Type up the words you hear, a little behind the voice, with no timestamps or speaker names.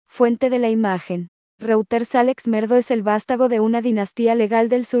Fuente de la imagen. Reuters. Alex Merdo es el vástago de una dinastía legal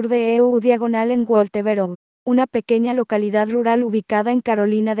del sur de EU en Walterboro, una pequeña localidad rural ubicada en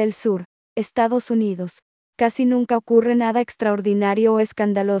Carolina del Sur, Estados Unidos. Casi nunca ocurre nada extraordinario o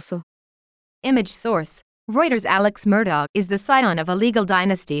escandaloso. Image source: Reuters. Alex Murdaugh is the scion of a legal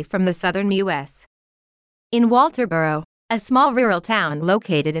dynasty from the southern U.S. In Walterboro, a small rural town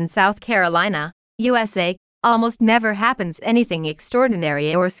located in South Carolina, USA, almost never happens anything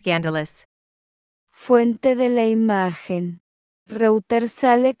extraordinary or scandalous. Fuente de la imagen. Reuters.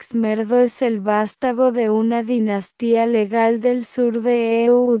 Alex Merdo es el vástago de una dinastía legal del sur de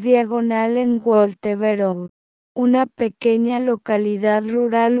EU en Walterboro, una pequeña localidad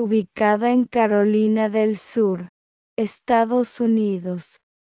rural ubicada en Carolina del Sur, Estados Unidos.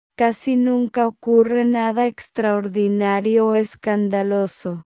 Casi nunca ocurre nada extraordinario o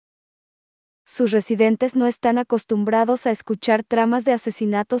escandaloso. Sus residentes no están acostumbrados a escuchar tramas de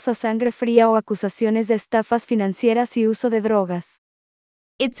asesinatos a sangre fría o acusaciones de estafas financieras y uso de drogas.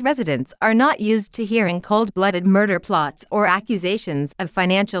 Its residents are not used to hearing cold-blooded murder plots or accusations of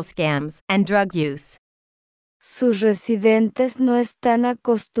financial scams and drug use. Sus residentes no están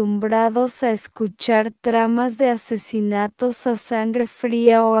acostumbrados a escuchar tramas de asesinatos a sangre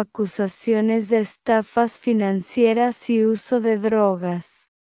fría o acusaciones de estafas financieras y uso de drogas.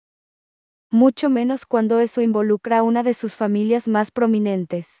 Mucho menos cuando eso involucra a una de sus familias más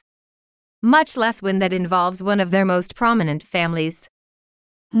prominentes. Much less when that involves one of their most prominent families.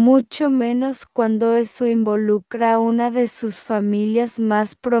 Mucho menos cuando eso involucra a una de sus familias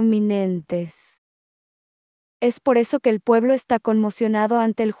más prominentes. Es por eso que el pueblo está conmocionado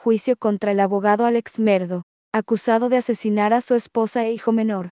ante el juicio contra el abogado Alex Merdo, acusado de asesinar a su esposa e hijo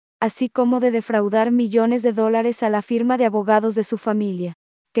menor, así como de defraudar millones de dólares a la firma de abogados de su familia,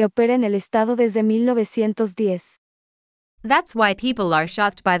 que opera en el estado desde 1910. That's why people are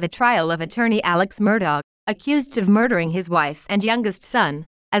shocked by the trial of attorney Alex Murdaugh, accused of murdering his wife and youngest son,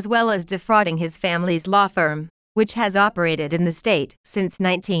 as well as defrauding his family's law firm, which has operated in the state since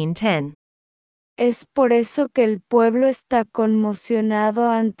 1910. Es por eso que el pueblo está conmocionado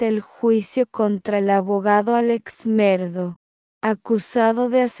ante el juicio contra el abogado Alex Merdo, acusado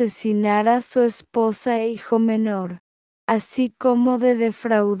de asesinar a su esposa e hijo menor, así como de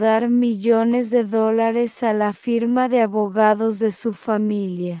defraudar millones de dólares a la firma de abogados de su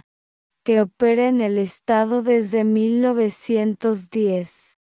familia, que opera en el estado desde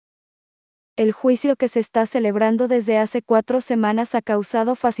 1910. El juicio que se está celebrando desde hace 4 semanas ha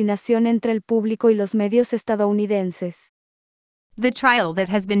causado fascinación entre el público y los medios estadounidenses. The trial that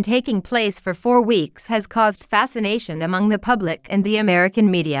has been taking place for 4 weeks has caused fascination among the public and the American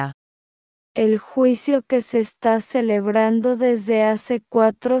media. El juicio que se está celebrando desde hace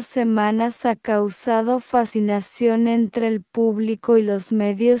 4 semanas ha causado fascinación entre el público y los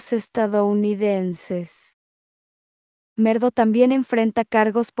medios estadounidenses. Merdo también enfrenta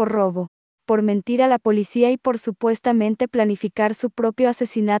cargos por robo, por mentir a la policía y por supuestamente planificar su propio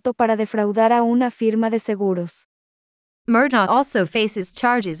asesinato para defraudar a una firma de seguros. Murdaugh also faces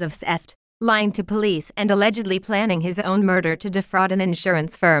charges of theft, lying to police and allegedly planning his own murder to defraud an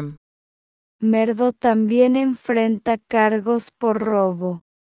insurance firm. Merdo también enfrenta cargos por robo,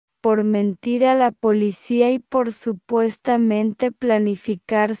 por mentir a la policía y por supuestamente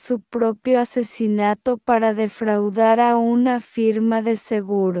planificar su propio asesinato para defraudar a una firma de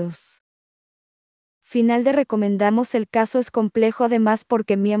seguros. Final de recomendamos. El caso es complejo además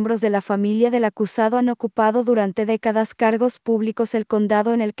porque miembros de la familia del acusado han ocupado durante décadas cargos públicos el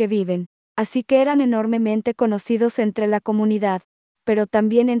condado en el que viven, así que eran enormemente conocidos entre la comunidad, pero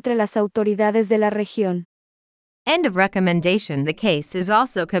también entre las autoridades de la región. End of recommendation. The case is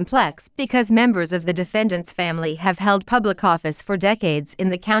also complex because members of the defendant's family have held public office for decades in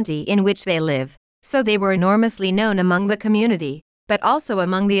the county in which they live, so they were enormously known among the community, but also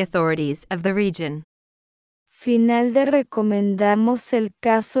among the authorities of the region. Final de recomendamos. El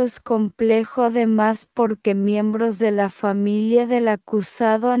caso es complejo además porque miembros de la familia del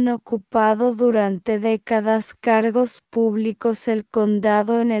acusado han ocupado durante décadas cargos públicos el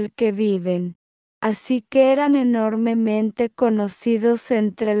condado en el que viven, así que eran enormemente conocidos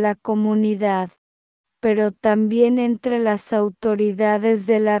entre la comunidad, pero también entre las autoridades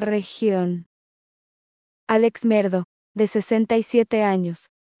de la región. Alex Merdo, de 67 años,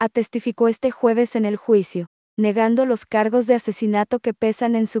 testificó este jueves en el juicio, negando los cargos de asesinato que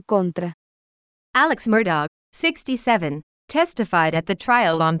pesan en su contra. Alex Murdaugh, 67, testified at the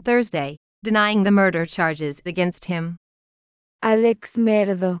trial on Thursday, denying the murder charges against him. Alex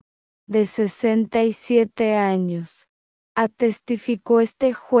Merdo, de 67 años, testificó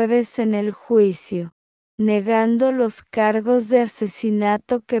este jueves en el juicio, negando los cargos de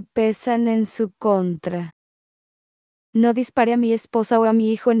asesinato que pesan en su contra. No disparé a mi esposa o a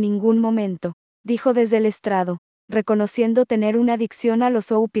mi hijo en ningún momento, dijo desde el estrado, reconociendo tener una adicción a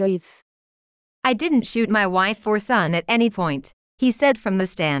los opioides. I didn't shoot my wife or son at any point, he said from the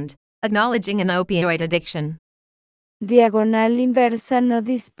stand, acknowledging an opioid addiction. Diagonal inversa. No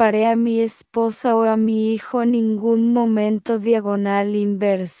disparé a mi esposa o a mi hijo en ningún momento. Diagonal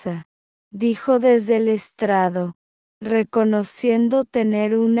inversa. Dijo desde el estrado, reconociendo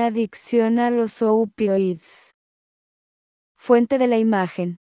tener una adicción a los opioides. Fuente de la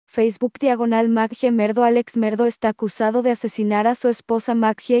imagen. Facebook. Diagonal Maggie Merdo. Alex Merdo está acusado de asesinar a su esposa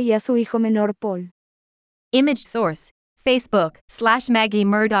Maggie y a su hijo menor Paul. Image source. Facebook/Maggie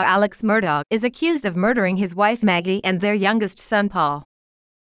Murdaugh. Alex Murdaugh is accused of murdering his wife Maggie and their youngest son Paul.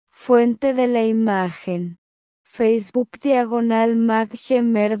 Fuente de la imagen. Facebook. Diagonal Maggie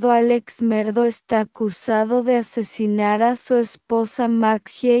Merdo. Alex Merdo está acusado de asesinar a su esposa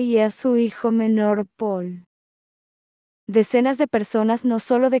Maggie y a su hijo menor Paul. Decenas de personas, no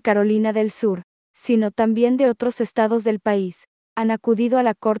solo de Carolina del Sur, sino también de otros estados del país, han acudido a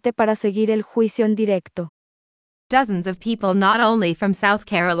la corte para seguir el juicio en directo. Dozens of people, not only from South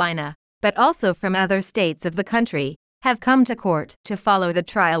Carolina, but also from other states of the country, have come to court to follow the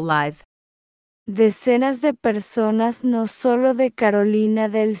trial live. Decenas de personas, no solo de Carolina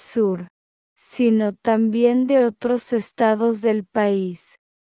del Sur, sino también de otros estados del país,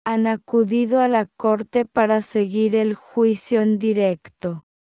 han acudido a la corte para seguir el juicio en directo.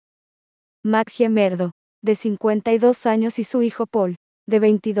 Maggie Merdo, de 52 años, y su hijo Paul, de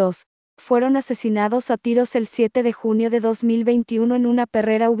 22, fueron asesinados a tiros el 7 de junio de 2021 en una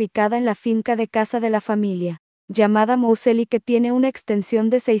perrera ubicada en la finca de casa de la familia, llamada Moseley, que tiene una extensión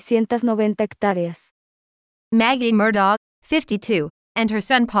de 690 hectáreas. Maggie Murdaugh, 52, and her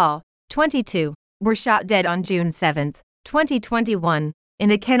son Paul, 22, were shot dead on June 7, 2021,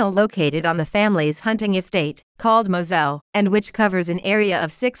 in a kennel located on the family's hunting estate, called Moselle, and which covers an area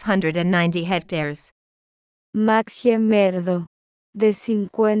of 690 hectares. Maggie Merdo, de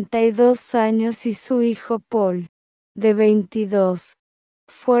 52 años, y su hijo Paul, de 22,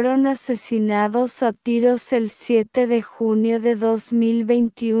 fueron asesinados a tiros el 7 de junio de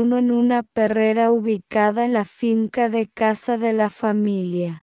 2021 en una perrera ubicada en la finca de casa de la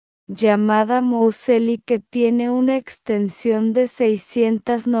familia, llamada Moseley, que tiene una extensión de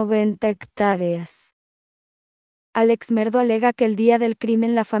 690 hectáreas. Alex Merdo alega que el día del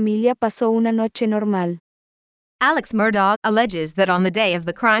crimen la familia pasó una noche normal. Alex Murdaugh alleges that on the day of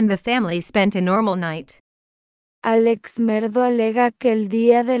the crime the family spent a normal night. Alex Merdo alega que el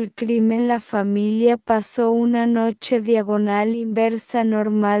día del crimen la familia pasó una noche diagonal inversa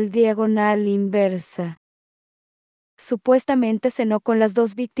normal diagonal inversa. Supuestamente cenó con las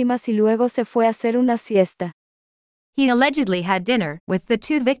dos víctimas y luego se fue a hacer una siesta. He allegedly had dinner with the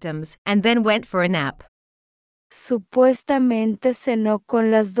two victims and then went for a nap. Supuestamente cenó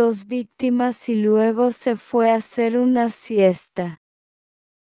con las dos víctimas y luego se fue a hacer una siesta.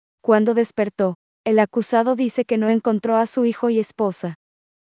 Cuando despertó, el acusado dice que no encontró a su hijo y esposa.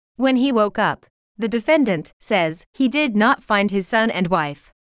 When he woke up, the defendant says he did not find his son and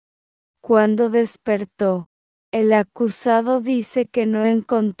wife. Cuando despertó, el acusado dice que no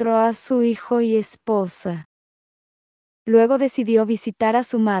encontró a su hijo y esposa. Luego decidió visitar a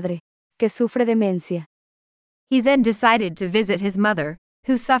su madre, que sufre demencia. He then decided to visit his mother,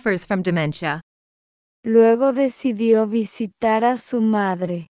 who suffers from dementia. Luego decidió visitar a su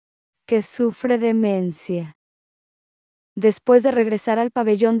madre, que sufre demencia. Después de regresar al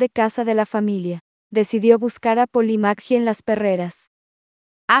pabellón de casa de la familia, decidió buscar a Paul y Maggie en las perreras.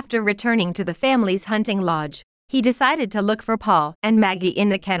 After returning to the family's hunting lodge, he decided to look for Paul and Maggie in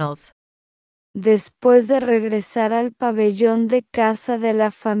the kennels. Después de regresar al pabellón de casa de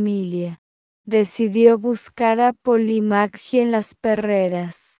la familia, decidió buscar a Paul y Maggie en las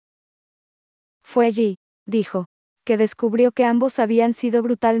perreras. Fue allí, dijo, que descubrió que ambos habían sido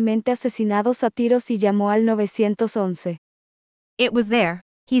brutalmente asesinados a tiros y llamó al 911. It was there,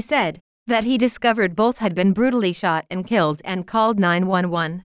 he said, that he discovered both had been brutally shot and killed and called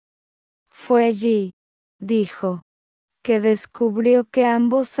 911. Fue allí, dijo, que descubrió que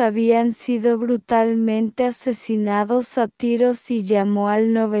ambos habían sido brutalmente asesinados a tiros y llamó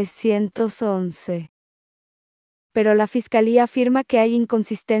al 911. Pero la fiscalía afirma que hay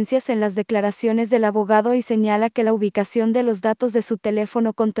inconsistencias en las declaraciones del abogado y señala que la ubicación de los datos de su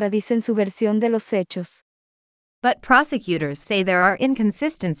teléfono contradicen su versión de los hechos. But prosecutors say there are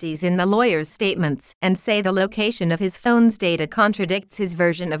inconsistencies in the lawyer's statements and say the location of his phone's data contradicts his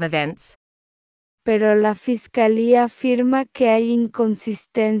version of events. pero la fiscalía afirma que hay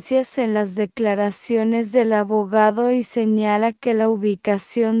inconsistencias en las declaraciones del abogado y señala que la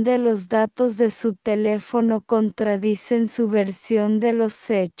ubicación de los datos de su teléfono contradicen su versión de los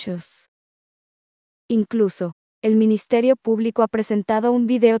hechos. Incluso, el Ministerio Público ha presentado un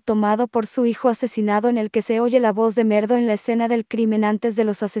video tomado por su hijo asesinado en el que se oye la voz de Murdaugh en la escena del crimen antes de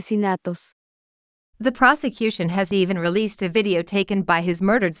los asesinatos. The prosecution has even released a video taken by his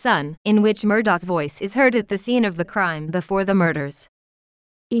murdered son, in which Murdaugh's voice is heard at the scene of the crime before the murders.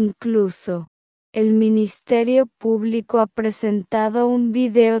 Incluso, el Ministerio Público ha presentado un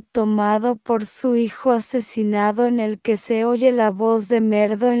video tomado por su hijo asesinado en el que se oye la voz de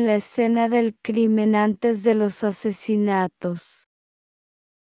Murdaugh en la escena del crimen antes de los asesinatos.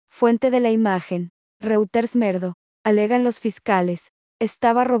 Fuente de la imagen, Reuters. Murdaugh, alegan los fiscales,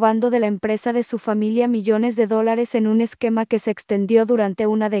 estaba robando de la empresa de su familia millones de dólares en un esquema que se extendió durante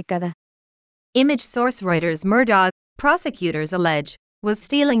una década. Image source Reuters. Murdaugh, prosecutors allege, was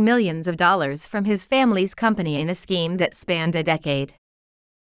stealing millions of dollars from his family's company in a scheme that spanned a decade.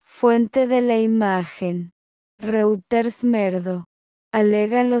 Fuente de la imagen, Reuters. Murdaugh,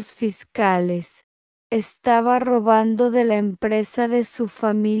 alegan los fiscales, estaba robando de la empresa de su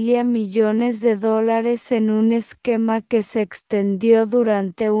familia millones de dólares en un esquema que se extendió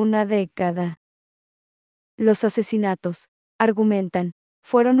durante una década. Los asesinatos, argumentan,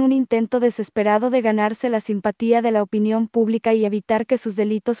 fueron un intento desesperado de ganarse la simpatía de la opinión pública y evitar que sus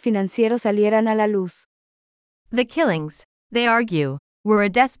delitos financieros salieran a la luz. The killings, they argue, were a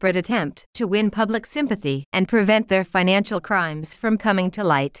desperate attempt to win public sympathy and prevent their financial crimes from coming to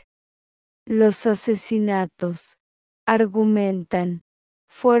light. Los asesinatos, argumentan,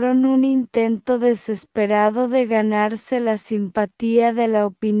 fueron un intento desesperado de ganarse la simpatía de la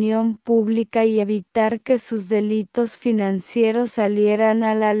opinión pública y evitar que sus delitos financieros salieran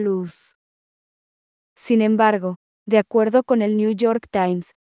a la luz. Sin embargo, de acuerdo con el New York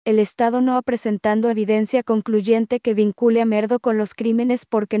Times, el Estado no ha presentado evidencia concluyente que vincule a Murdaugh con los crímenes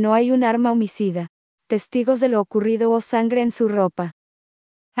porque no hay un arma homicida, testigos de lo ocurrido o sangre en su ropa.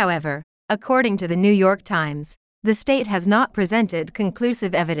 However, according to the New York Times, the state has not presented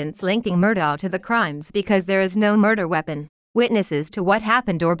conclusive evidence linking Murdaugh to the crimes because there is no murder weapon, witnesses to what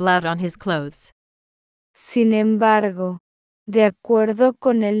happened or blood on his clothes. Sin embargo, de acuerdo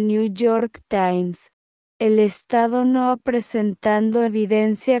con el New York Times, el Estado no ha presentado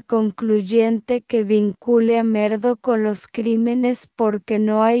evidencia concluyente que vincule a Murdaugh con los crímenes porque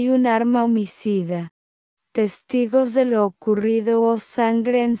no hay un arma homicida, testigos de lo ocurrido o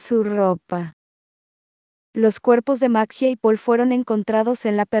sangre en su ropa. Los cuerpos de Maggie y Paul fueron encontrados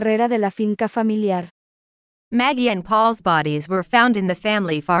en la perrera de la finca familiar. Maggie and Paul's bodies were found in the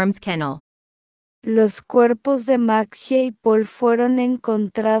family farm's kennel. Los cuerpos de Maggie y Paul fueron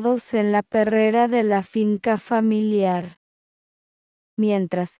encontrados en la perrera de la finca familiar.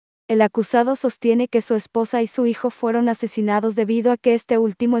 Mientras, el acusado sostiene que su esposa y su hijo fueron asesinados debido a que este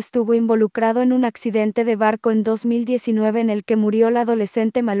último estuvo involucrado en un accidente de barco en 2019 en el que murió la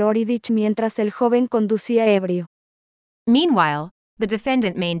adolescente Mallory Ditch mientras el joven conducía ebrio. Meanwhile, the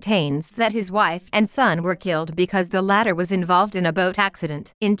defendant maintains that his wife and son were killed because the latter was involved in a boat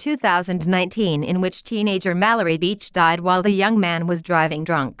accident in 2019 in which teenager Mallory Beach died while the young man was driving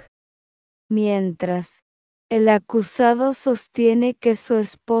drunk. Mientras, el acusado sostiene que su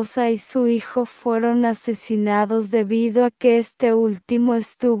esposa y su hijo fueron asesinados debido a que este último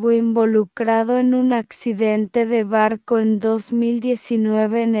estuvo involucrado en un accidente de barco en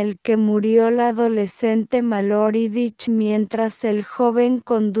 2019 en el que murió la adolescente Mallory Ditch mientras el joven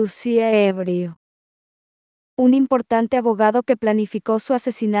conducía ebrio. Un importante abogado que planificó su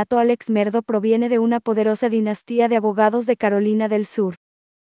asesinato, Alex Murdaugh, proviene de una poderosa dinastía de abogados de Carolina del Sur.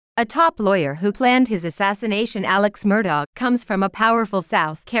 A top lawyer who planned his assassination, Alex Murdaugh, comes from a powerful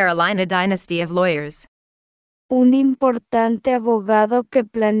South Carolina dynasty of lawyers. Un importante abogado que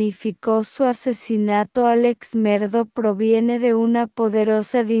planificó su asesinato, Alex Murdaugh, proviene de una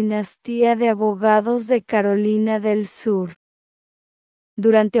poderosa dinastía de abogados de Carolina del Sur.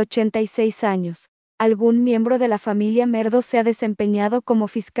 Durante 86 años, algún miembro de la familia Murdaugh se ha desempeñado como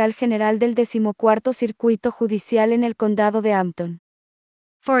fiscal general del 14º Circuito Judicial en el condado de Hampton.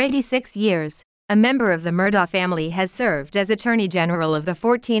 For 86 years, a member of the Murdaugh family has served as Attorney General of the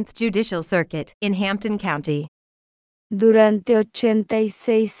 14th Judicial Circuit in Hampton County. Durante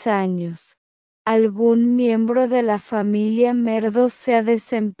 86 años, algún miembro de la familia Murdaugh se ha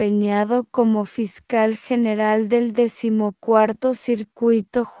desempeñado como fiscal general del 14º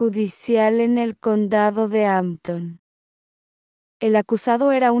Circuito Judicial en el condado de Hampton. El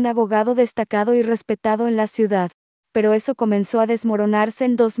acusado era un abogado destacado y respetado en la ciudad, pero eso comenzó a desmoronarse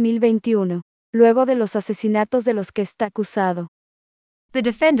en 2021. luego de los asesinatos de los que está acusado. The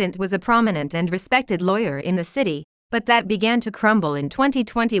defendant was a prominent and respected lawyer in the city, but that began to crumble in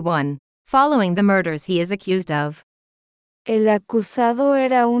 2021, following the murders he is accused of. El acusado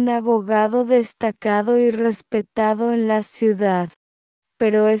era un abogado destacado y respetado en la ciudad,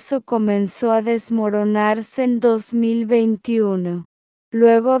 pero eso comenzó a desmoronarse en 2021,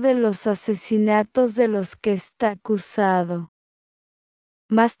 luego de los asesinatos de los que está acusado.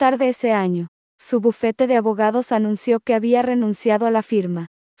 Más tarde ese año, su bufete de abogados anunció que había renunciado a la firma,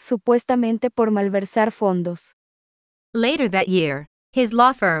 supuestamente por malversar fondos. Later that year, his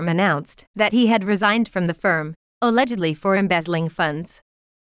law firm announced that he had resigned from the firm, allegedly for embezzling funds.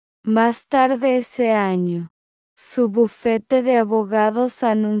 Más tarde ese año, su bufete de abogados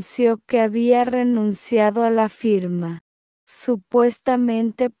anunció que había renunciado a la firma,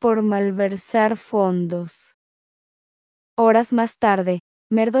 supuestamente por malversar fondos. Horas más tarde,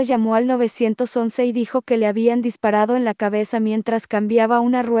 Murdoch llamó al 911 y dijo que le habían disparado en la cabeza mientras cambiaba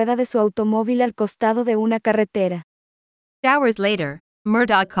una rueda de su automóvil al costado de una carretera. Hours later,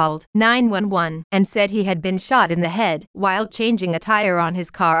 Murdoch called 911 and said he had been shot in the head while changing a tire on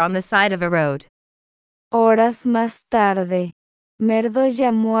his car on the side of a road. Horas más tarde, Murdoch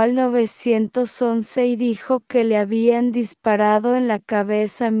llamó al 911 y dijo que le habían disparado en la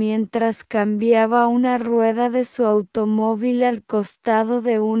cabeza mientras cambiaba una rueda de su automóvil al costado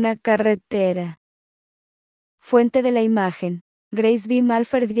de una carretera. Fuente de la imagen: Grace B.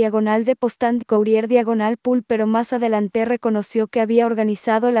 Malfer /de Post-and-Courier /Pool, pero más adelante reconoció que había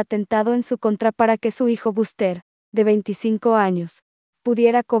organizado el atentado en su contra para que su hijo Buster, de 25 años,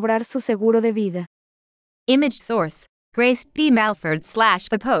 pudiera cobrar su seguro de vida. Image source: Grace B. Malford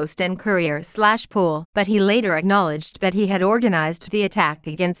 /The Post and Courier /Pool, but he later acknowledged that he had organized the attack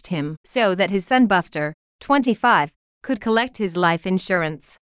against him so that his son Buster, 25, could collect his life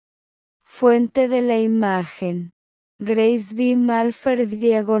insurance. Fuente de la imagen: Grace B. Malfer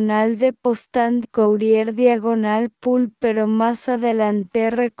 /de Post-and-Courier /Pool, pero más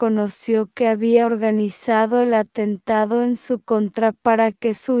adelante reconoció que había organizado el atentado en su contra para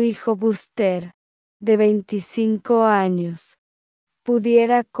que su hijo Buster, de 25 años,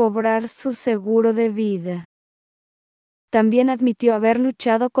 pudiera cobrar su seguro de vida. También admitió haber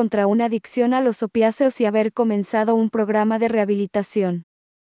luchado contra una adicción a los opiáceos y haber comenzado un programa de rehabilitación.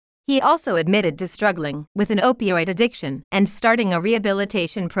 He also admitted to struggling with an opioid addiction and starting a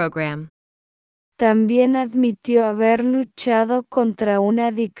rehabilitation program. También admitió haber luchado contra una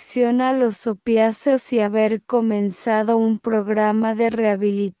adicción a los opiáceos y haber comenzado un programa de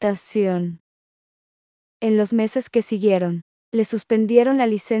rehabilitación. En los meses que siguieron, le suspendieron la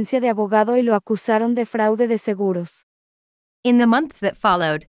licencia de abogado y lo acusaron de fraude de seguros. In the months that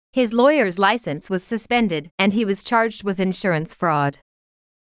followed, his lawyer's license was suspended and he was charged with insurance fraud.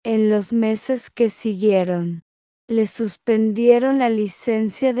 En los meses que siguieron, le suspendieron la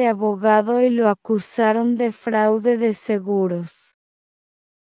licencia de abogado y lo acusaron de fraude de seguros.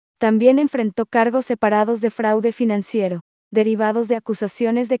 También enfrentó cargos separados de fraude financiero, derivados de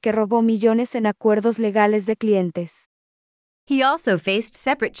acusaciones de que robó millones en acuerdos legales de clientes. He also faced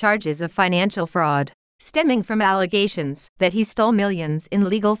separate charges of financial fraud, stemming from allegations that he stole millions in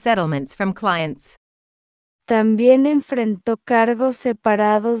legal settlements from clients. También enfrentó cargos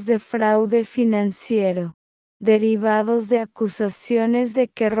separados de fraude financiero, derivados de acusaciones de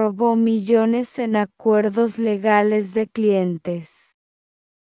que robó millones en acuerdos legales de clientes.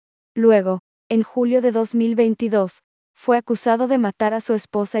 Luego, en julio de 2022, fue acusado de matar a su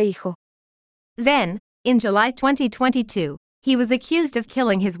esposa e hijo. Then, in July 2022, he was accused of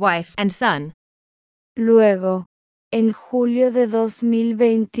killing his wife and son. Luego, en julio de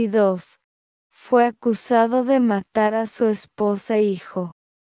 2022, fue acusado de matar a su esposa e hijo.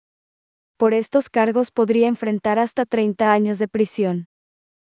 Por estos cargos podría enfrentar hasta 30 años de prisión.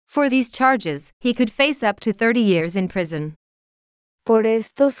 For these charges, he could face up to 30 years in prison. Por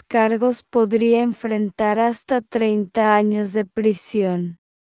estos cargos podría enfrentar hasta 30 años de prisión.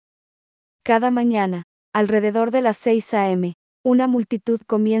 Cada mañana, alrededor de las 6 a.m., una multitud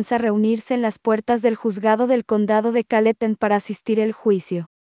comienza a reunirse en las puertas del juzgado del condado de Colleton para asistir al juicio.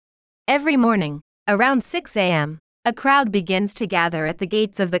 Every morning, around 6 a.m., a crowd begins to gather at the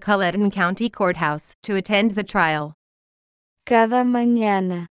gates of the Colleton County Courthouse to attend the trial. Cada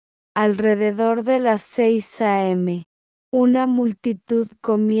mañana, alrededor de las 6 a.m., una multitud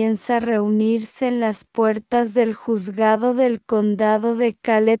comienza a reunirse en las puertas del juzgado del condado de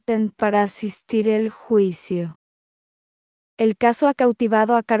Colleton para asistir al juicio. El caso ha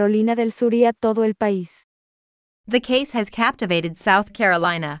cautivado a Carolina del Sur y a todo el país. The case has captivated South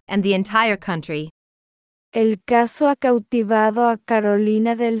Carolina and the entire country. El caso ha cautivado a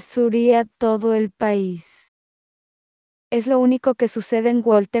Carolina del Sur y a todo el país. Es lo único que sucede en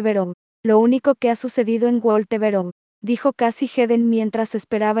Walterboro. Lo único que ha sucedido en Walterboro, dijo Cassie Hedden mientras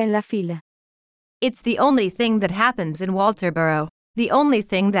esperaba en la fila. It's the only thing that happens in Walterboro. The only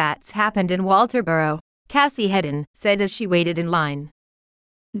thing that's happened in Walterboro, Cassie Hedden said as she waited in line.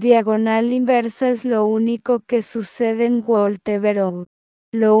 Diagonal inversa es lo único que sucede en Walterboro.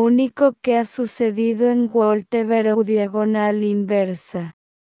 Lo único que ha sucedido en Walterboro diagonal inversa,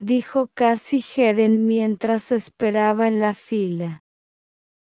 dijo Cassie Hedden mientras esperaba en la fila.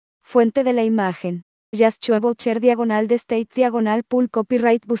 Fuente de la imagen. Joshua Boucher diagonal de State diagonal Pool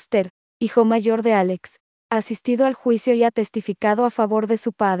Copyright Buster, hijo mayor de Alex, ha asistido al juicio y ha testificado a favor de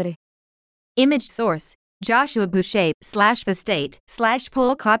su padre. Image source, Joshua Boucher /the state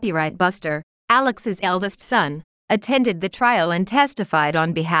 /Pool Copyright Buster, Alex's eldest son, attended the trial and testified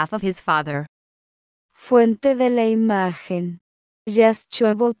on behalf of his father. Fuente de la imagen.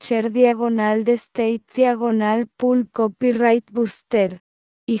 Joshua Boucher diagonal de State diagonal Pool Copyright Buster,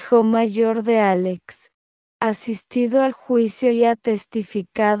 hijo mayor de Alex, ha asistido al juicio y ha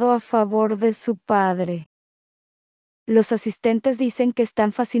testificado a favor de su padre. Los asistentes dicen que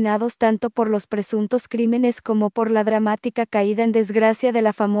están fascinados tanto por los presuntos crímenes como por la dramática caída en desgracia de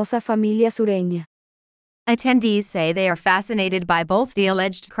la famosa familia sureña. Attendees say they are fascinated by both the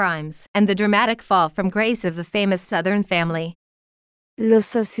alleged crimes and the dramatic fall from grace of the famous Southern family.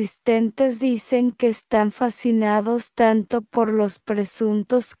 Los asistentes dicen que están fascinados tanto por los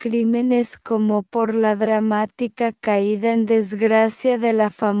presuntos crímenes como por la dramática caída en desgracia de la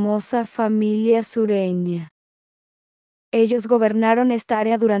famosa familia sureña. Ellos gobernaron esta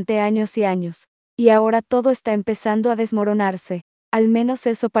área durante años y años, y ahora todo está empezando a desmoronarse, al menos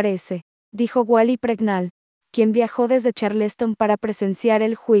eso parece, dijo Wally Pregnall, quien viajó desde Charleston para presenciar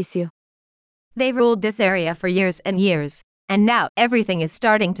el juicio. They ruled this area for years and years, and now everything is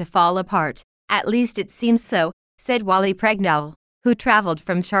starting to fall apart, at least it seems so, said Wally Pregnall, who traveled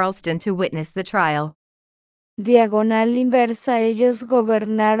from Charleston to witness the trial. Diagonal inversa. Ellos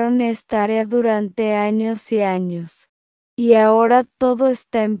gobernaron esta área durante años y años. Y ahora todo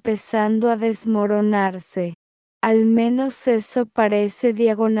está empezando a desmoronarse. Al menos eso parece.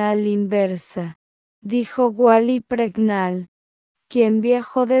 Diagonal inversa, dijo Wally Pregnall, quien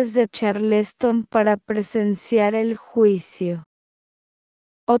viajó desde Charleston para presenciar el juicio.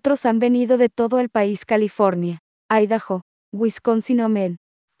 Otros han venido de todo el país. California, Idaho, Wisconsin o Maine,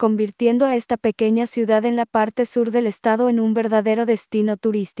 convirtiendo a esta pequeña ciudad en la parte sur del estado en un verdadero destino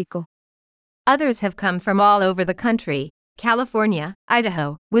turístico. Others have come from all over the country, California,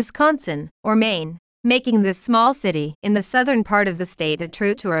 Idaho, Wisconsin, or Maine, making this small city in the southern part of the state a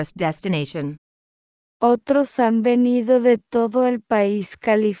true tourist destination. Otros han venido de todo el país.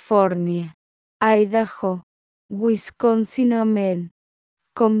 California, Idaho, Wisconsin o Maine,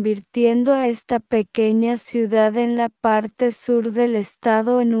 convirtiendo a esta pequeña ciudad en la parte sur del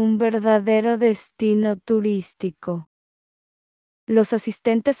estado en un verdadero destino turístico. Los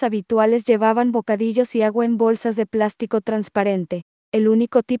asistentes habituales llevaban bocadillos y agua en bolsas de plástico transparente, el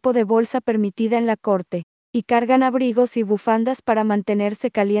único tipo de bolsa permitida en la corte, y cargan abrigos y bufandas para mantenerse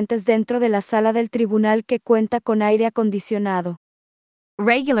calientes dentro de la sala del tribunal que cuenta con aire acondicionado.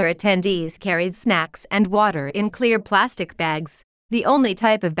 Regular attendees carried snacks and water in clear plastic bags, the only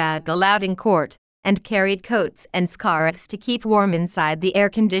type of bag allowed in court, and carried coats and scarves to keep warm inside the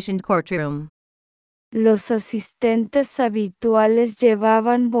air-conditioned courtroom. Los asistentes habituales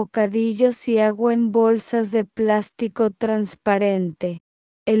llevaban bocadillos y agua en bolsas de plástico transparente,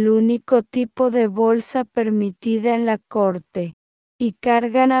 el único tipo de bolsa permitida en la corte, y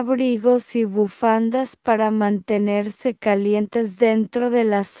cargan abrigos y bufandas para mantenerse calientes dentro de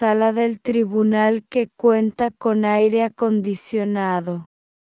la sala del tribunal que cuenta con aire acondicionado.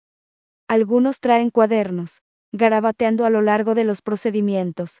 Algunos traen cuadernos, garabateando a lo largo de los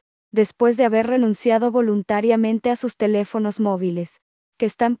procedimientos, después de haber renunciado voluntariamente a sus teléfonos móviles, que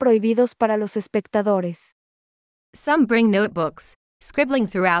están prohibidos para los espectadores. Some bring notebooks, scribbling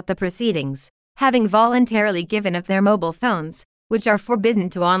throughout the proceedings, having voluntarily given up their mobile phones, which are forbidden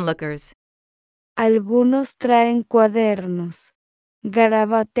to onlookers. Algunos traen cuadernos,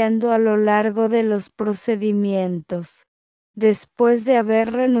 garabateando a lo largo de los procedimientos, después de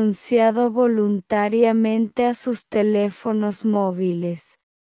haber renunciado voluntariamente a sus teléfonos móviles,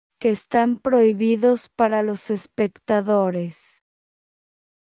 que están prohibidos para los espectadores.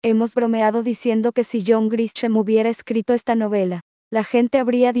 Hemos bromeado diciendo que si John Grisham hubiera escrito esta novela, la gente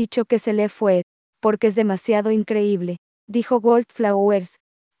habría dicho que se le fue, porque es demasiado increíble, dijo Walt Flowers,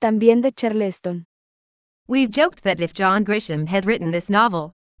 también de Charleston. We've joked that if John Grisham had written this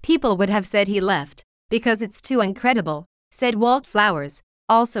novel, people would have said he left, because it's too incredible, said Walt Flowers,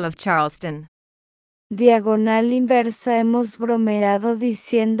 also of Charleston. Diagonal inversa. Hemos bromeado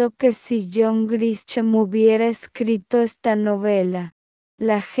diciendo que si John Grisham hubiera escrito esta novela,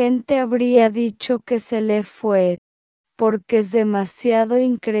 la gente habría dicho que se le fue, porque es demasiado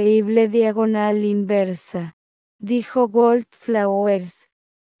increíble. Diagonal inversa, dijo Walt Flowers,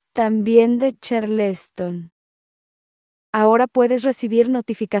 también de Charleston. Ahora puedes recibir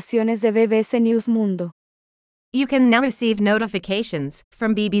notificaciones de BBC News Mundo. You can now receive notifications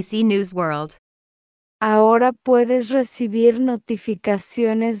from BBC News World. Ahora puedes recibir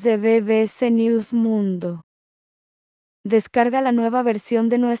notificaciones de BBC News Mundo. Descarga la nueva versión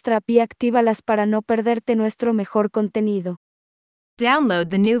de nuestra app y actívalas para no perderte nuestro mejor contenido. Download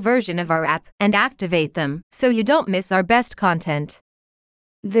the new version of our app and activate them so you don't miss our best content.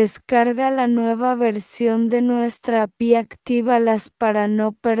 Descarga la nueva versión de nuestra app y actívalas para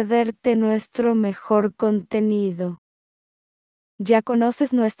no perderte nuestro mejor contenido. ¿Ya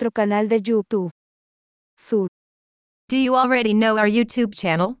conoces nuestro canal de YouTube? Sur. Do you already know our YouTube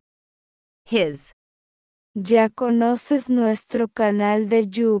channel? His. ¿Ya conoces nuestro canal de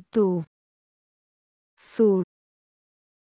YouTube? Sur.